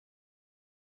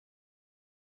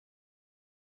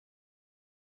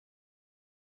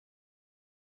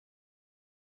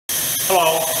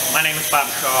My name is Bob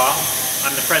Shaw.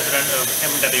 I'm the president of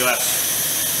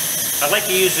MWS. I'd like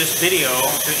to use this video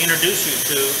to introduce you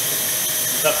to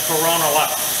the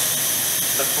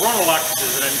Coronalux. The Coronalux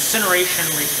is an incineration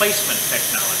replacement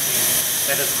technology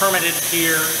that is permitted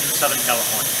here in Southern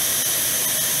California.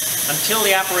 Until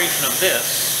the operation of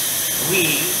this,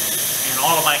 we and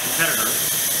all of my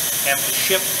competitors have to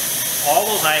ship all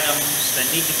those items that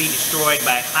need to be destroyed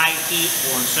by high heat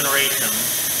or incineration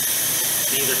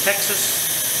to either Texas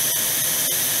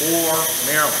or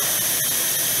Maryland.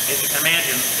 As you can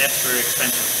imagine, that's very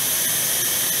expensive.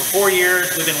 For 4 years,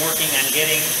 we've been working on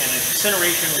getting an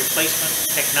incineration replacement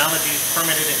technology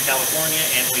permitted in California,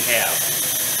 and we have.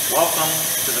 Welcome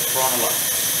to the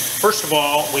Coronalux. First of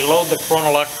all, we load the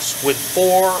Coronalux with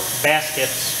 4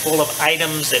 baskets full of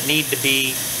items that need to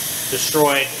be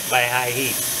destroyed by high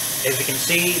heat. As you can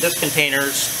see, this container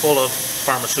is full of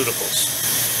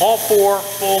pharmaceuticals. All 4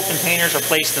 full containers are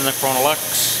placed in the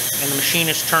Coronalux, and the machine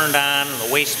is turned on and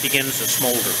the waste begins to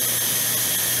smolder.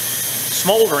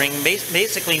 Smoldering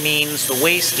basically means the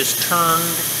waste is turned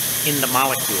into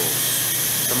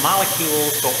molecules. The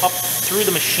molecules go up through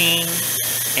the machine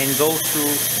and go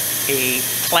through a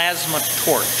plasma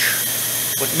torch.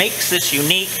 What makes this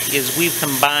unique is we've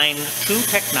combined 2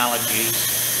 technologies,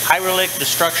 pyrolytic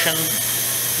destruction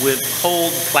with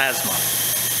cold plasma.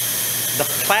 The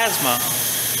plasma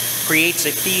creates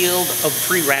a field of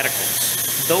free radicals.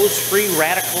 Those free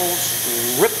radicals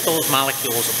rip those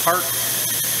molecules apart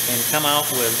and come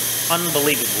out with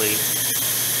unbelievably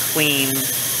clean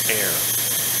air.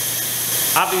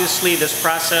 Obviously, this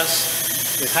process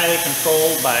is highly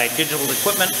controlled by digital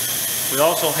equipment. We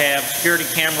also have security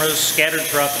cameras scattered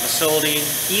throughout the facility,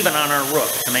 even on our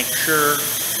roof, to make sure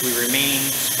we remain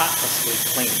spotlessly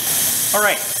clean. All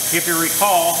right, if you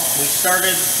recall, we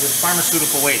started with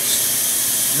pharmaceutical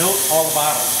waste. Note all the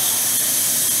bottles.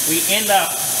 We end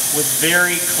up with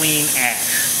very clean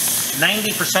ash.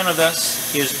 90% of this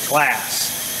is glass.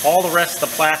 All the rest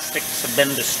of the plastics have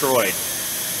been destroyed.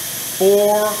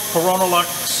 4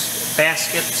 Coronalux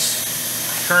baskets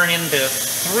turn into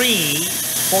 3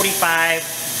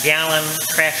 45-gallon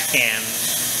trash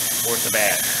cans worth of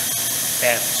ash.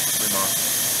 That's remarkable.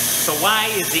 So why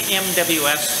is the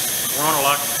MWS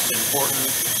Coronalux important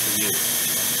to you?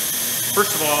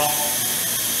 First of all,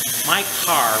 my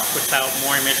car puts out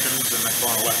more emissions than the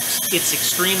Coronalux. It's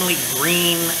extremely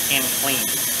green and clean.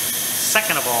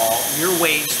 Second of all, your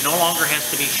waste no longer has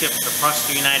to be shipped across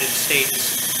the United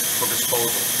States for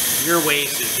disposal. Your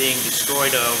waste is being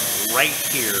destroyed right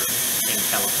here in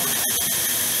California.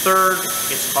 Third,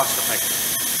 it's cost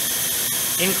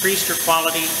effective. Increase your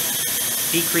quality,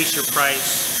 decrease your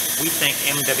price. We think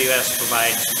MWS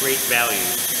provides great value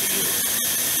to you.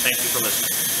 Thank you for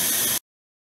listening.